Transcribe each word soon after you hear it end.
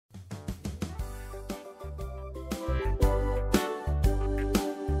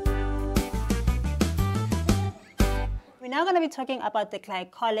now going to be talking about the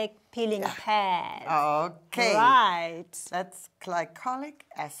glycolic peeling pads. Okay. Right. That's glycolic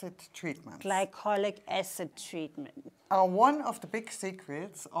acid treatment. Glycolic acid treatment. One of the big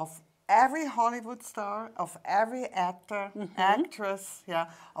secrets of every Hollywood star, of every actor, actress,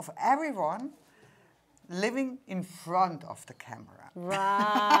 of everyone living in front of the camera.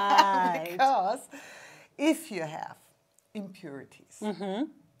 Right. Because if you have impurities,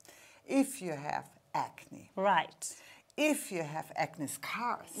 if you have acne, right, if you have acne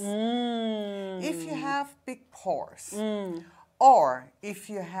scars, if you have big pores, or if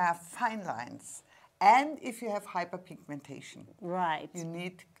you have fine lines, and if you have hyperpigmentation, right, you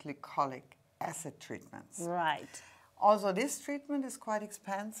need glycolic acid treatments. Right. Also, this treatment is quite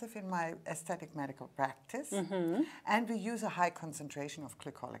expensive in my aesthetic medical practice, and we use a high concentration of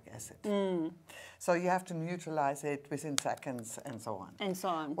glycolic acid. So you have to neutralize it within seconds and so on. And so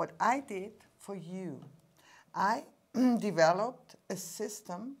on. What I did for you, I developed a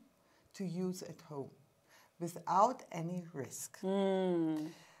system to use at home without any risk.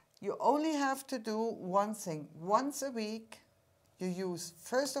 You only have to do one thing. Once a week, you use,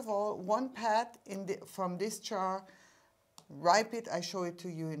 first of all, one pad from this jar, ripe it, I show it to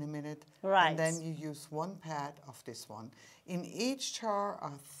you in a minute, Right. and then you use one pad of this one. In each jar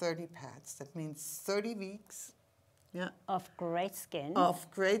are 30 pads. That means 30 weeks. Yeah. Of great skin. Of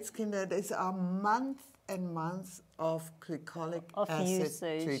great skin. That is a month and months of glycolic acid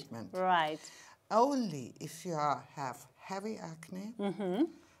usage. treatment. Right. Only if you have heavy acne,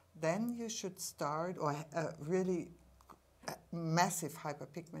 then you should start, or really massive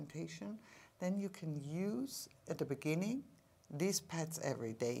hyperpigmentation, then you can use at the beginning these pads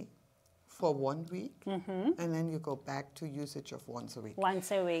every day for 1 week, and then you go back to usage of once a week.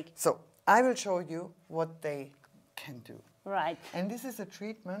 Once a week. So I will show you what they can do. Right. And this is a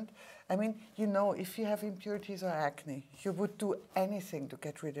treatment. I mean, you know, if you have impurities or acne, you would do anything to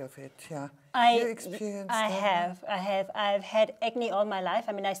get rid of it. Yeah. You experience that? I've had acne all my life.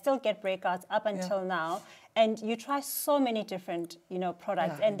 I mean, I still get breakouts up until now. And you try so many different,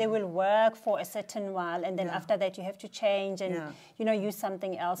 products, and they will work for a certain while, and then after that you have to change and, use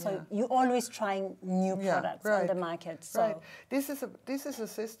something else. So you're always trying new products on the market. So. Right. This is a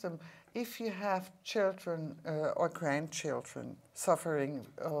system. If you have children or grandchildren suffering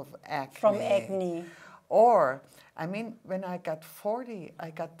of acne. From acne. Or, I mean, when I got 40, I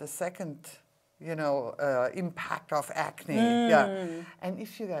got the second, impact of acne. Yeah. And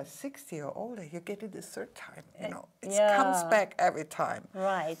if you are 60 or older, you get it a third time. It comes back every time.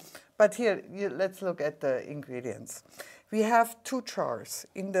 Right. But here, let's look at the ingredients. We have 2 jars.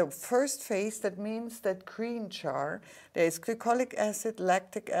 In the first phase, that means that green jar, there is glycolic acid,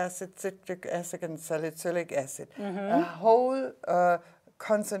 lactic acid, citric acid, and salicylic acid. A whole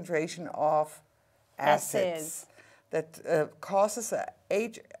concentration of acids that causes a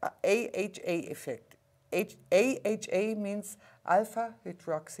AHA effect. AHA means alpha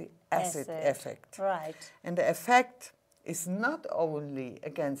hydroxy acid effect. Right. And the effect is not only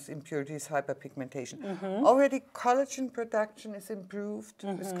against impurities, hyperpigmentation. Already collagen production is improved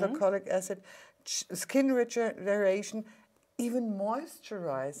with glycolic acid, skin regeneration, even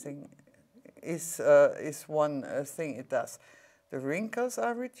moisturizing is one thing it does. The wrinkles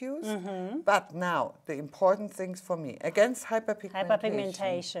are reduced, but now the important things for me, against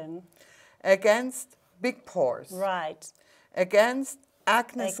hyperpigmentation, against big pores, right, against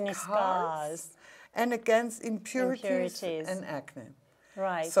acne scars, and against impurities and acne.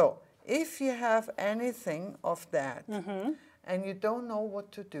 Right. So if you have anything of that and you don't know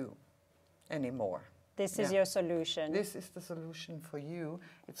what to do anymore, this is your solution. This is the solution for you.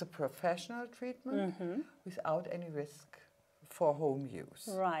 It's a professional treatment without any risk for home use.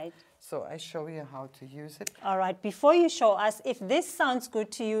 Right. So I show you how to use it. All right. Before you show us, if this sounds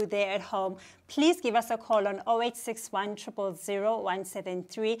good to you there at home, please give us a call on 0861 000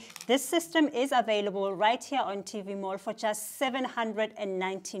 173. This system is available right here on TV Mall for just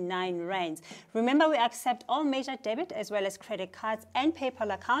 799 rands. Remember, we accept all major debit as well as credit cards and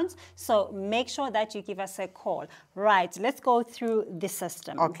PayPal accounts, so make sure that you give us a call. Right. Let's go through the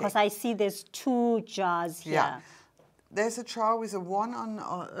system because I see there's 2 jars here. Yeah. There's a jar with a 1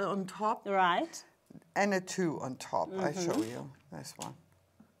 on top. Right. And a 2 on top. I show you. There's 1.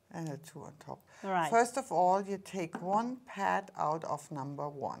 And a 2 on top. Right. First of all, you take 1 pad out of number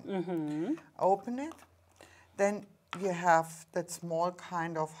 1. Open it. Then you have that small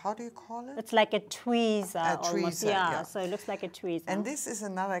kind of, how do you call it? It's like a tweezer. Tweezer, yeah. So it looks like a tweezer. And this is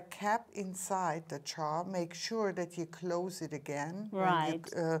another cap inside the jar. Make sure that you close it again. Right.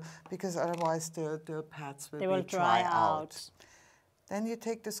 Because otherwise the pads will dry out. Then you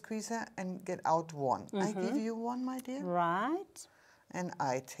take the squeezer and get out one. I give you one, my dear. Right. And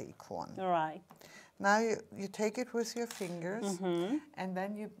I take one. Right. Now you take it with your fingers, and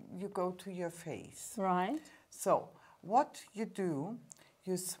then you go to your face. Right. So what you do,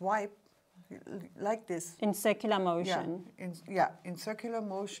 you swipe like this. In circular motion. In circular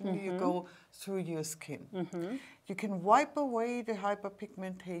motion you go through your skin. You can wipe away the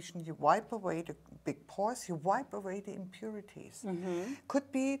hyperpigmentation, you wipe away the big pores, you wipe away the impurities. Could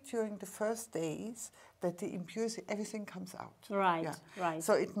be during the first days that the impurity, everything comes out. Right, right.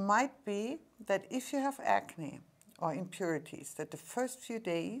 So it might be that if you have acne or impurities, that the first few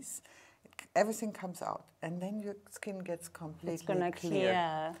days everything comes out, and then your skin gets completely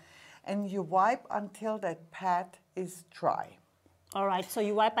clear. And you wipe until that pad is dry. All right, so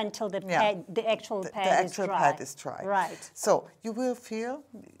you wipe until the pad, the actual pad is dry. The actual pad is dry. Right. So you will feel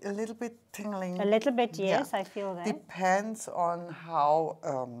a little bit tingling. A little bit, yes, I feel that. Depends on how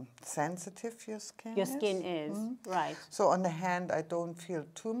sensitive your skin is. Your skin is, right. So on the hand, I don't feel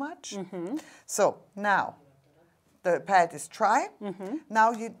too much. So now the pad is dry.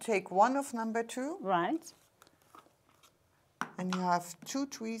 Now you take one of number 2. Right. And you have 2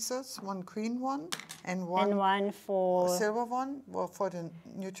 tweezers, one green one and one for silver one for the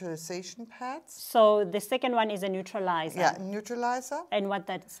neutralization pads. So the second one is a neutralizer. Yeah, neutralizer. And what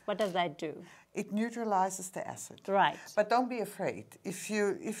does that do? It neutralizes the acid. Right. But don't be afraid.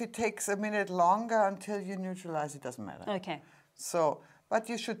 If it takes a minute longer until you neutralize, it doesn't matter. Okay. So, but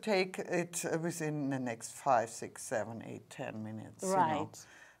you should take it within the next 5, 6, 7, 8, 10 minutes. Right. You know.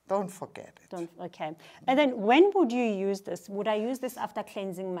 Don't forget it. Okay. And then when would you use this? Would I use this after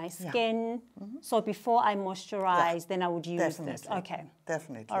cleansing my skin? So before I moisturize, then I would use this? Okay.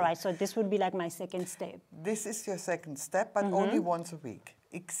 Definitely. All right, so this would be like my second step. This is your second step, but only once a week.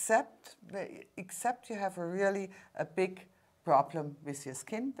 Except you have a big problem with your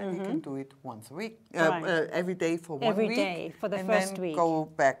skin, then you can do it once a week. Every day for 1 week. Every day for the first week. And then go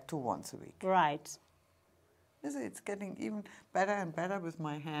back to once a week. Right. It's getting even better and better with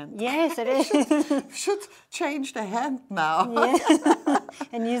my hand. Yes, it is. Should change the hand now. Yeah.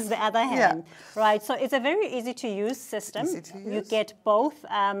 And use the other hand. Yeah. Right, so it's a very easy to use system. Easy to use. You get both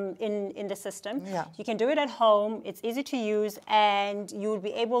in the system. Yeah. You can do it at home. It's easy to use, and you'll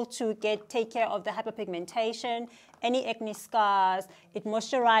be able to take care of the hyperpigmentation, any acne scars. It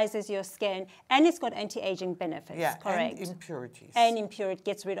moisturizes your skin, and it's got anti-aging benefits. Yeah, correct. And impurities. And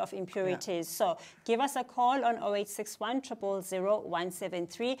gets rid of impurities. Yeah. So give us a call on 0861 000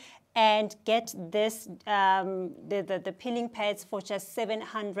 173 and get this the peeling pads for just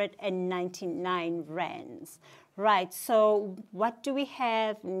 799 rands. Right, so what do we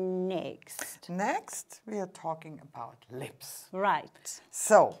have next? Next, we are talking about lips. Right.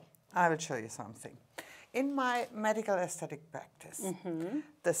 So, I will show you something. In my medical aesthetic practice,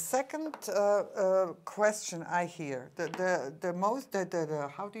 the second question I hear,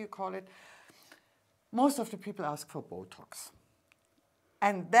 how do you call it? Most of the people ask for Botox.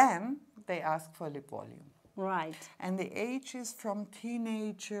 And then they ask for lip volume. Right. And the age is from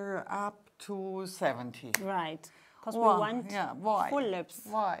teenager up to 70. Right. Because we want full lips.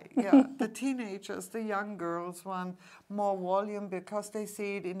 Why? Yeah. The teenagers, the young girls want more volume because they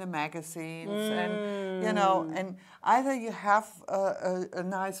see it in the magazines. And, you know, and either you have a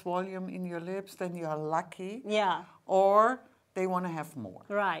nice volume in your lips, then you are lucky. Yeah. Or they want to have more.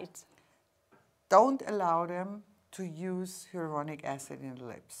 Right. Don't allow them to use hyaluronic acid in the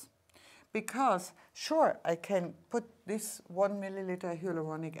lips. Because, sure, I can put this 1 milliliter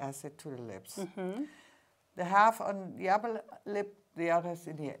hyaluronic acid to the lips. The half on the upper lip, the others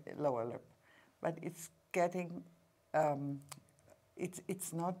in the lower lip. But it's getting,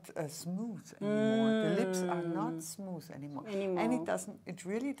 it's not smooth anymore. The lips are not smooth anymore. And it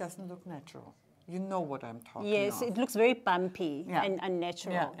really doesn't look natural. You know what I'm talking about. Yes, it looks very bumpy and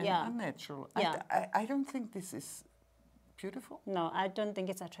unnatural. Yeah, and unnatural. Yeah. I don't think this is beautiful. No, I don't think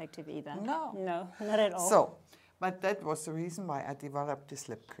it's attractive either. No. No, not at all. So, but that was the reason why I developed this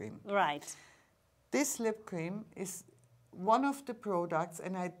lip cream. Right. This lip cream is one of the products,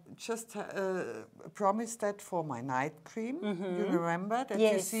 and I just promised that for my night cream. You remember that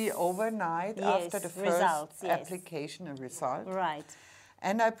you see overnight after the first application a result? Right.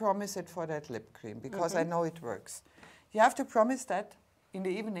 And I promise it for that lip cream because I know it works. You have to promise that in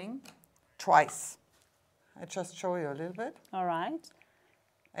the evening twice. I just show you a little bit. All right.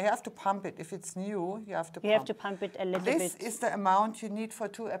 You have to pump it. If it's new, you have to pump. You have to pump it a little bit. This is the amount you need for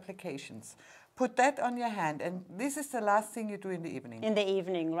 2 applications. Put that on your hand, and this is the last thing you do in the evening. In the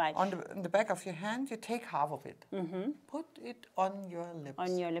evening, right. On the back of your hand, you take half of it. Put it on your lips.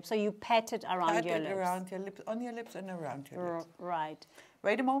 On your lips. So you pat it around your lips. Pat it around your lips, on your lips and around your lips. Right.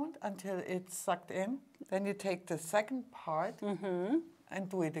 Wait a moment until it's sucked in. Then you take the second part and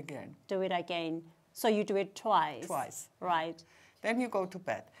do it again. Do it again. So you do it twice. Twice. Right. Then you go to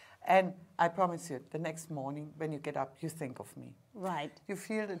bed. And I promise you, the next morning when you get up, you think of me. Right. You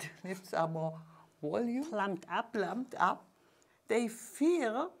feel that the lips are more volume. Plumped up. Plumped up. They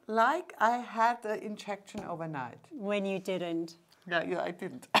feel like I had the injection overnight. When you didn't. Yeah, I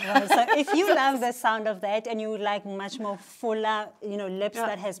didn't. Right. So if you love the sound of that and you would like much more fuller, lips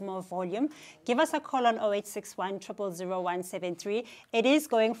that has more volume, give us a call on 0861 000 173. It is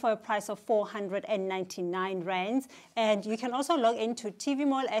going for a price of 499 rands. And you can also log into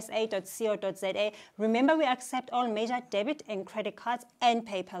tvmallsa.co.za. Remember, we accept all major debit and credit cards and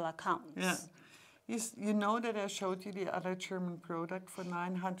PayPal accounts. Yeah. You know that I showed you the other German product for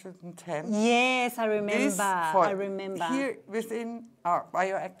 910? Yes, I remember. I remember. Here within our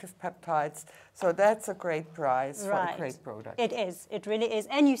bioactive peptides. So that's a great price for a great product. It is. It really is.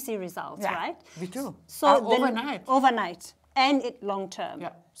 And you see results, right? We do. So overnight. Overnight. And long term. Yeah.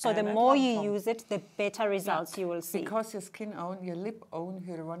 So the more you use it, the better results you will see. Because your lip own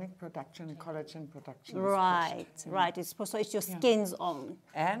hyaluronic production and collagen production. Right, right. So it's your skin's own.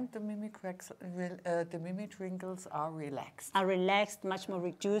 And the mimic wrinkles are relaxed. Are relaxed, much more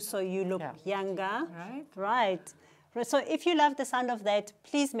reduced, so you look younger. Right. Right. So if you love the sound of that,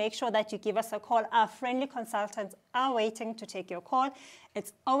 please make sure that you give us a call. Our friendly consultants are waiting to take your call.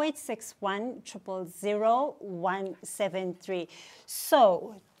 It's 0861 000 173.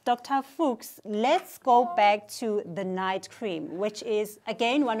 So, Dr. Fuchs, let's go back to the night cream, which is,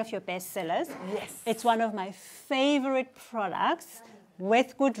 again, one of your best sellers. Yes. It's one of my favorite products.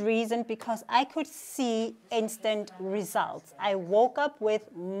 With good reason, because I could see instant results. I woke up with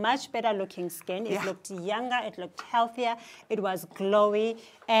much better looking skin. It looked younger, it looked healthier, it was glowy,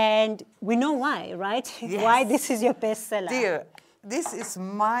 and we know why, right? Yes. Why this is your best seller. Dear, this is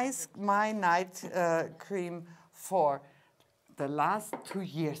my night cream for the last 2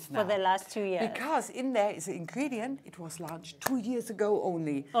 years now. For the last 2 years. Because in there is an ingredient, it was launched 2 years ago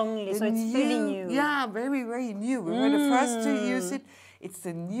only. Only, so it's fairly new. Yeah, very, very new. We were the first to use it. It's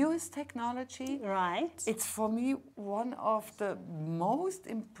the newest technology. Right. It's for me one of the most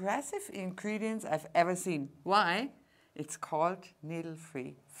impressive ingredients I've ever seen. Why? It's called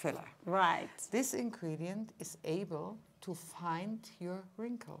needle-free filler. Right. This ingredient is able to find your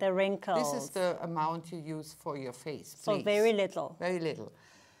wrinkle. The wrinkles. This is the amount you use for your face. So please. very little. Very little.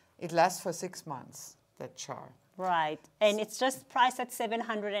 It lasts for 6 months, that jar. Right. And it's just priced at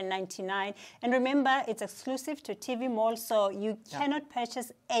 $799. And remember, it's exclusive to TV Mall, so you cannot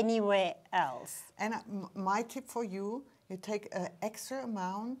purchase anywhere else. And my tip for you, you take an extra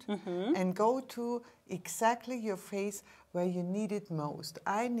amount and go to exactly your face where you need it most.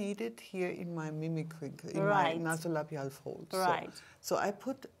 I need it here in my mimic wrinkle, in my nasolabial folds. Right. So I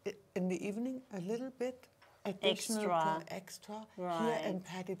put it in the evening a little bit additional extra here and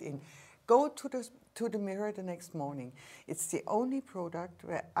pat it in. Go to the mirror the next morning. It's the only product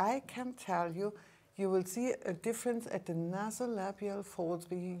where I can tell you, you will see a difference at the nasolabial folds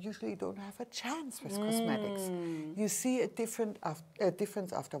where you usually don't have a chance with cosmetics. You see a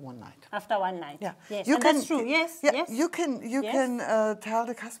difference after one night. After one night. Yeah. Yes. That's true. Yes. Yeah, yes. You can tell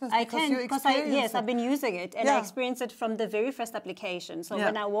the customers because you experience it. I've been using it and I experienced it from the very first application. So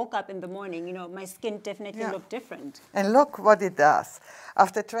when I woke up in the morning, my skin definitely looked different. And look what it does.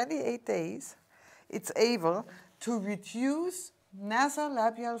 After 28 days, it's able to reduce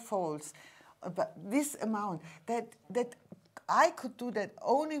nasolabial folds. But this amount, that I could do that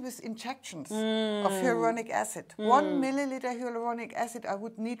only with injections of hyaluronic acid. 1 milliliter hyaluronic acid I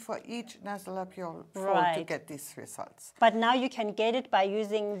would need for each nasolabial fold to get these results. But now you can get it by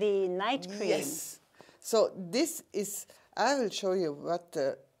using the night cream. Yes. So this is, I will show you what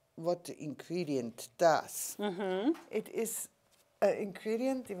the ingredient does. It is an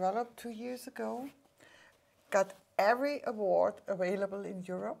ingredient developed 2 years ago, got every award available in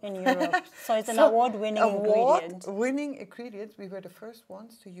Europe. In Europe. So it's an award-winning ingredient. Award-winning ingredient. We were the first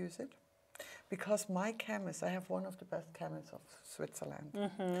ones to use it because my chemist, I have one of the best chemists of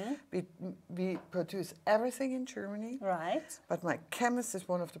Switzerland. We produce everything in Germany. Right. But my chemist is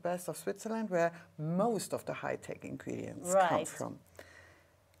one of the best of Switzerland where most of the high-tech ingredients come from.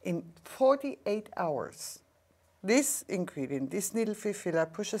 In 48 hours, This ingredient, this needle-free filler,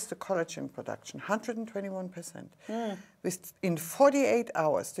 pushes the collagen production 121%. Within 48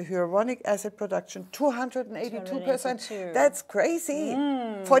 hours, the hyaluronic acid production 282%. That's crazy.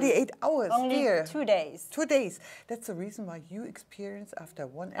 48 hours. Only 2 days. 2 days. That's the reason why you experience after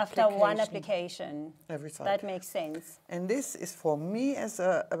one application. A result. That makes sense. And this is for me as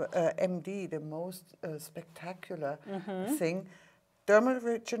a MD the most spectacular thing. Dermal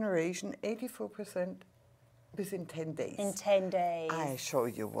regeneration 84%. Within 10 days. In 10 days. I show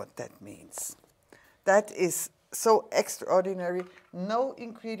you what that means. That is so extraordinary. No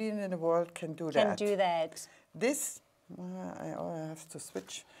ingredient in the world can do that. Can do that. This, I have to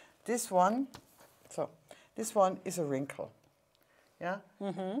switch. This one, so this one is a wrinkle. Yeah?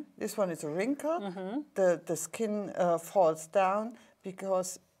 This one is a wrinkle. The skin falls down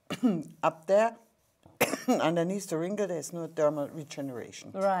because up there, underneath the wrinkle, there's no dermal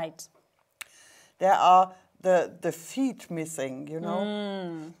regeneration. Right. There are the feet missing, you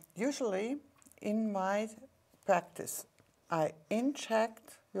know. Usually, in my practice, I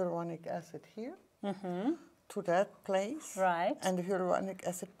inject hyaluronic acid here to that place. Right. And the hyaluronic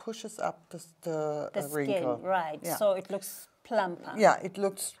acid pushes up the wrinkle. Skin, right. Yeah. So it looks plumper. Yeah, it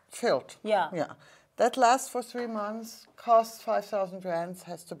looks filled. Yeah. Yeah. That lasts for 3 months, costs 5,000 rands,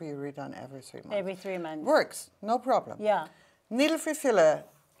 has to be redone every 3 months. Every 3 months. Works, no problem. Yeah. Needle-free filler,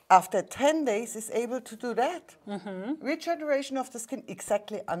 after 10 days, is able to do that. Regeneration of the skin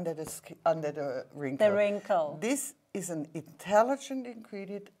exactly under the wrinkle. The wrinkle. This is an intelligent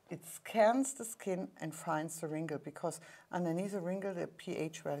ingredient. It scans the skin and finds the wrinkle because underneath the wrinkle, the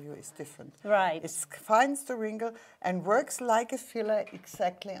pH value is different. Right. It finds the wrinkle and works like a filler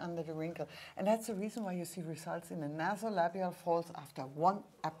exactly under the wrinkle. And that's the reason why you see results in the nasolabial folds after one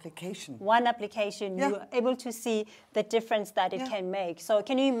application. One application, you're able to see the difference that it can make. So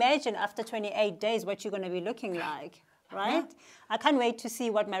can you imagine after 28 days what you're going to be looking like? Right? I can't wait to see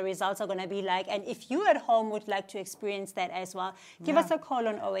what my results are going to be like. And if you at home would like to experience that as well, give us a call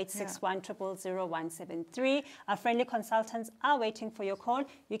on 0861 000 173. Our friendly consultants are waiting for your call.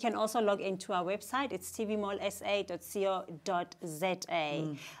 You can also log into our website. It's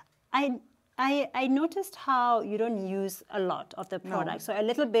tvmallsa.co.za. I noticed how you don't use a lot of the product. So a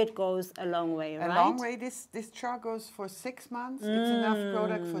little bit goes a long way, right? A long way. This jar goes for 6 months. It's enough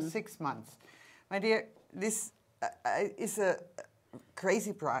product for 6 months. My dear, this is a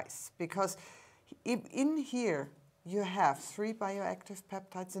crazy price because in here you have 3 bioactive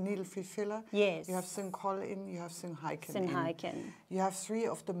peptides, a needle-free filler. Yes. You have glycol in, you have synhyken in. You have 3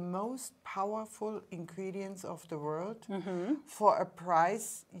 of the most powerful ingredients of the world for a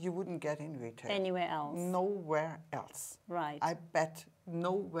price you wouldn't get in retail. Anywhere else. Nowhere else. Right. I bet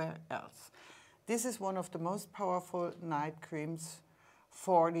nowhere else. This is one of the most powerful night creams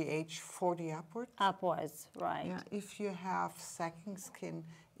for the age 40 upwards. Upwards, right. Yeah, if you have sagging skin,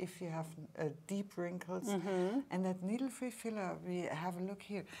 if you have deep wrinkles, and that needle-free filler, we have a look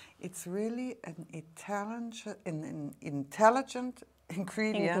here. It's really an intelligent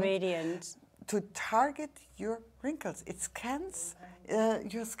ingredient to target your wrinkles. It scans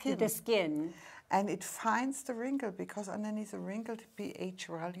your skin. The skin. And it finds the wrinkle because underneath the wrinkle, the pH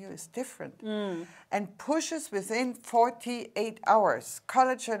value is different. And pushes within 48 hours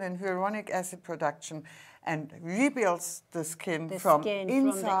collagen and hyaluronic acid production and rebuilds the skin from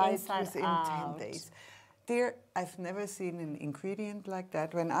inside within 10 days. Dear, I've never seen an ingredient like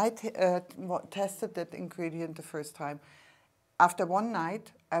that. When I tested that ingredient the first time, after one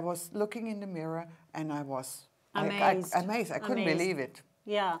night, I was looking in the mirror and I was amazed. I couldn't believe it.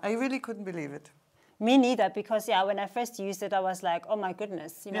 Yeah. I really couldn't believe it. Me neither, because when I first used it, I was like, oh my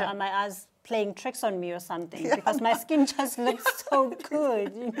goodness, are my eyes playing tricks on me or something? Because my skin just looks so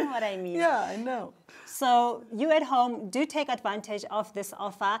good, you know what I mean? Yeah, I know. So you at home, do take advantage of this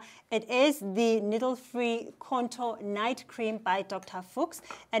offer. It is the needle-free contour night cream by Dr. Fuchs,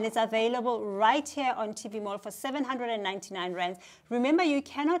 and it's available right here on TV Mall for 799 rands. Remember, you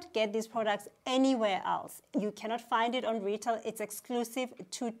cannot get these products anywhere else. You cannot find it on retail. It's exclusive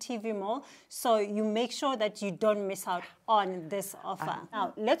to TV Mall, so you make sure that you don't miss out on this offer.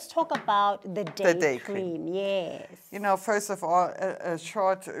 Now, let's talk about the day cream. Yes. You know, first of all, a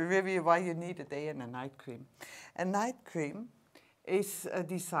short review why you need a day and a night cream. A night cream is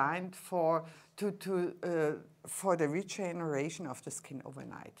designed for the regeneration of the skin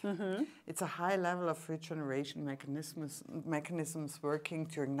overnight. It's a high level of regeneration mechanisms working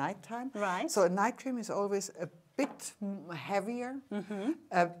during nighttime. Right. So a night cream is always a bit heavier.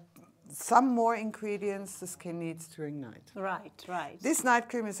 Some more ingredients the skin needs during night. Right, right. This night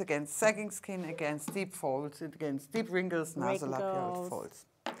cream is against sagging skin, against deep folds, against deep wrinkles, nasolabial folds.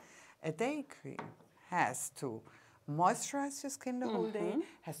 A day cream has to moisturize your skin the whole day,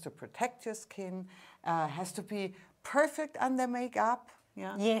 has to protect your skin, has to be perfect under makeup.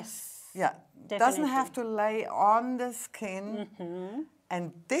 Yeah. Yes. Yeah. Definitely. Doesn't have to lay on the skin.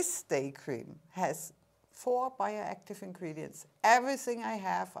 And this day cream has 4 bioactive ingredients. Everything I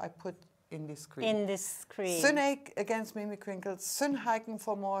have, I put in this cream. In this cream. Synake against mimic wrinkles, Synhiken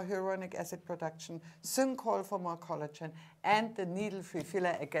for more hyaluronic acid production, Syncol for more collagen, and the needle-free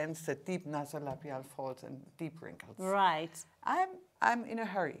filler against the deep nasolabial folds and deep wrinkles. Right. I'm in a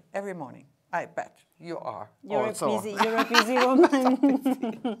hurry every morning. I bet you are. You're also. you're a busy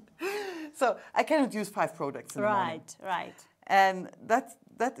woman. So I cannot use 5 products in the morning. Right. And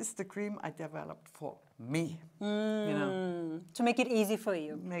that is the cream I developed for me. You know, to make it easy for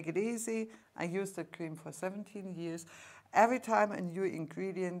you. make it easy. I used that cream for 17 years. Every time a new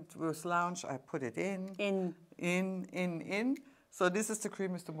ingredient was launched, I put it in. So this is the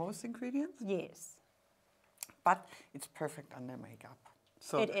cream with the most ingredients. Yes. But it's perfect under makeup.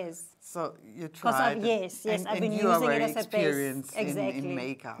 So, it is. So you tried it. Yes, I've been you are using very it as a base. experienced Exactly. in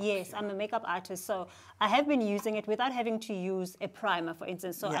makeup. Yes, yeah. I'm a makeup artist, so I have been using it without having to use a primer, for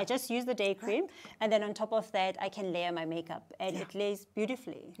instance. So I just use the day cream, and then on top of that, I can layer my makeup, and it lays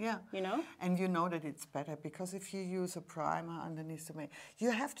beautifully. Yeah. You know? And you know that it's better because if you use a primer underneath the makeup, you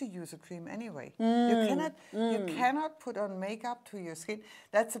have to use a cream anyway. You cannot put on makeup to your skin.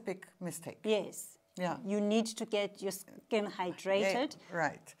 That's a big mistake. Yes. Yeah. You need to get your skin hydrated. Yeah,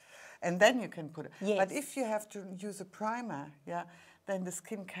 right. And then you can put it. Yes. But if you have to use a primer, then the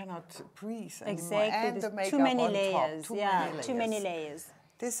skin cannot breathe anymore. Exactly. And the There's makeup too many on layers. top. Too many layers.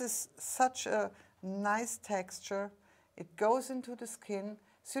 This is such a nice texture. It goes into the skin,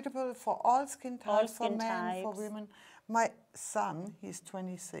 suitable for all skin types, for men, for women. My son, he's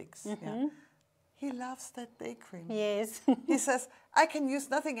 26. Yeah. He loves that day cream. Yes. He says, I can use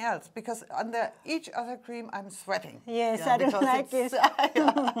nothing else because under each other cream I'm sweating. Yes, I don't like it.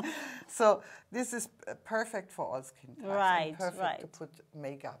 So this is perfect for all skin types. Right, and perfect right. to put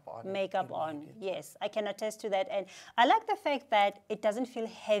makeup on. Makeup on, yes. I can attest to that. And I like the fact that it doesn't feel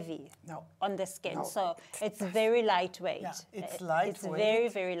heavy on the skin. No. So it's very lightweight. Yeah, it's lightweight. It's very,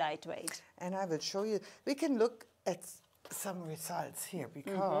 very lightweight. And I will show you. We can look at some results here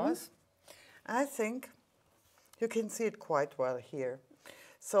because I think you can see it quite well here.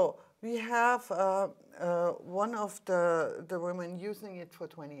 So we have one of the women using it for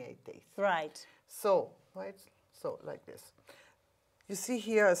 28 days. Right. So, so like this. You see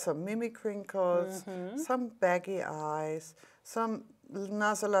here some mimic wrinkles, some baggy eyes, some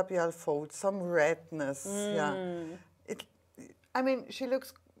nasolabial folds, some redness. Yeah. I mean, she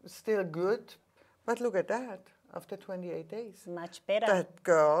looks still good, but look at that. After 28 days. Much better. That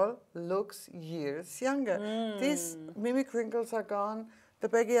girl looks years younger. These mimic wrinkles are gone, the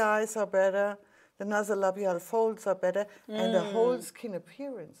baggy eyes are better, the nasolabial folds are better, and the whole skin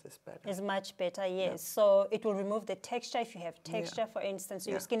appearance is better. It's much better, yes. Yeah. So it will remove the texture if you have texture, for instance.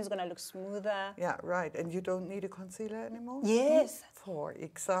 So your skin is going to look smoother. Yeah, right. And you don't need a concealer anymore? Yes. For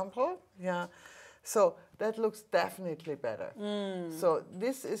example, So that looks definitely better. So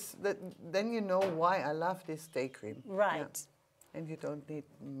this is, then you know why I love this day cream. Right. Yeah. And you don't need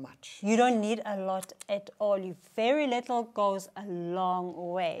much. You don't need a lot at all. Very little goes a long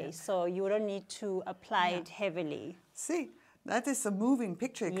way. Yeah. So you don't need to apply it heavily. See, that is a moving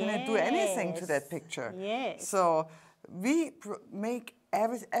picture. You cannot do anything to that picture. Yes. So we make,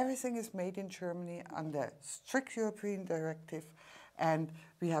 everything is made in Germany under strict European directive. And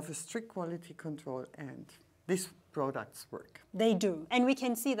we have a strict quality control, and these products work. They do. And we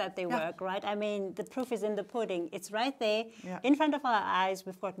can see that they work, right? I mean, the proof is in the pudding. It's right there in front of our eyes.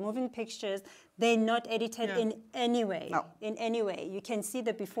 We've got moving pictures. They're not edited in any way. No. In any way. You can see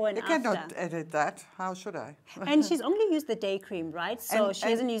the before and after. You cannot edit that. How should I? And she's only used the day cream, right? So she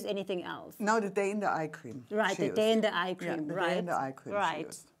hasn't used anything else. No, the day in the eye cream. Right, the day in the eye cream, the right? day in the eye cream.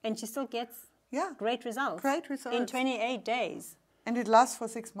 Right. And she still gets great results. Great results. In 28 days. And it lasts for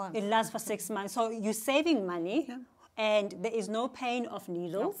 6 months. It lasts for 6 months. So you're saving money, and there is no pain of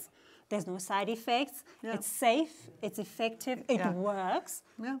needles. There's no side effects. It's safe, it's effective, it works,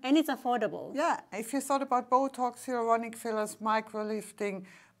 and it's affordable. Yeah, if you thought about Botox, hyaluronic fillers, microlifting,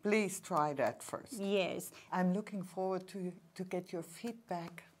 please try that first. Yes. I'm looking forward to get your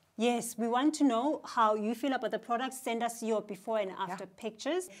feedback. Yes, we want to know how you feel about the products. Send us your before and after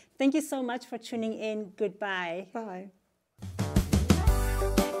pictures. Thank you so much for tuning in. Goodbye. Bye.